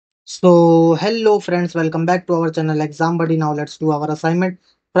Hello friends, welcome back to our channel Exam Buddy. Now let's do our assignment,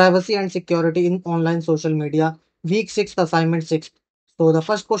 privacy and security in online social media, week 6, assignment 6. So the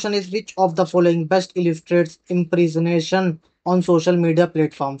first question is, which of the following best illustrates impersonation on social media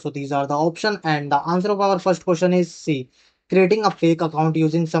platforms? So these are the option, and the answer of our first question is C, creating a fake account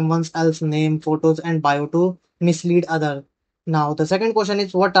using someone else's name, photos and bio to mislead other. Now the second question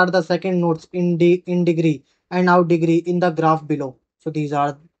is, what are the second nodes in degree and out degree in the graph below? So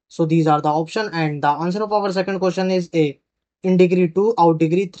these are the option, and the answer of our second question is A, in degree 2, out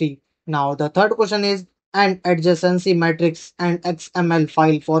degree 3. Now the third question is, an adjacency matrix and XML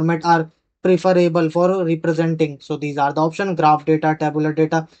file format are preferable for representing. So these are the option, graph data, tabular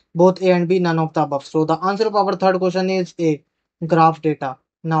data, both A and B, none of the above. So the answer of our third question is A, graph data.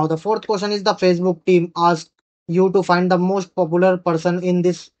 Now the fourth question is, the Facebook team asked you to find the most popular person in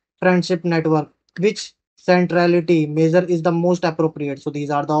this friendship network. Which centrality measure is the most appropriate? So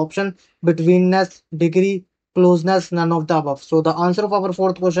these are the option, betweenness, degree, closeness, none of the above. So the answer of our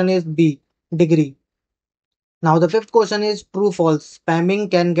fourth question is B, degree. Now the fifth question is true false.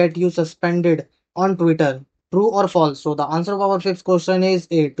 Spamming can get you suspended on Twitter. True or false? So the answer of our fifth question is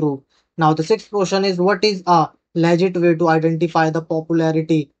A, true. Now the sixth question is, what is a legit way to identify the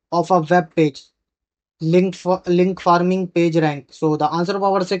popularity of a web page? Link farming, page rank. So the answer of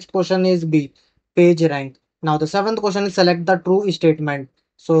our sixth question is B, page rank. Now the seventh question is, select the true statement.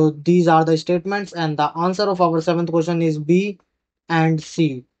 So these are the statements, and the answer of our seventh question is B and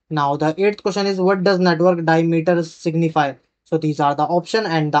C. Now the eighth question is, what does network diameter signify? So these are the option,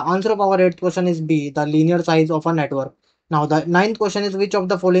 and the answer of our eighth question is B, the linear size of a network. Now the ninth question is, which of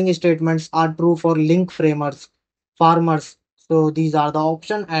the following statements are true for link framers, farmers? So these are the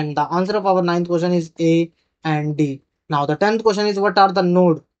option, and the answer of our ninth question is A and D. Now the tenth question is, what are the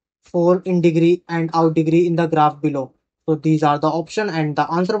node for in degree and out degree in the graph below? So these are the option, and the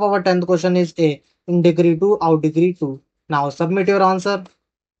answer of our tenth question is A, in degree 2, out degree 2. Now submit your answer.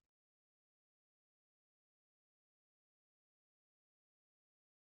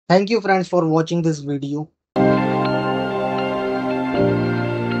 Thank you friends for watching this video.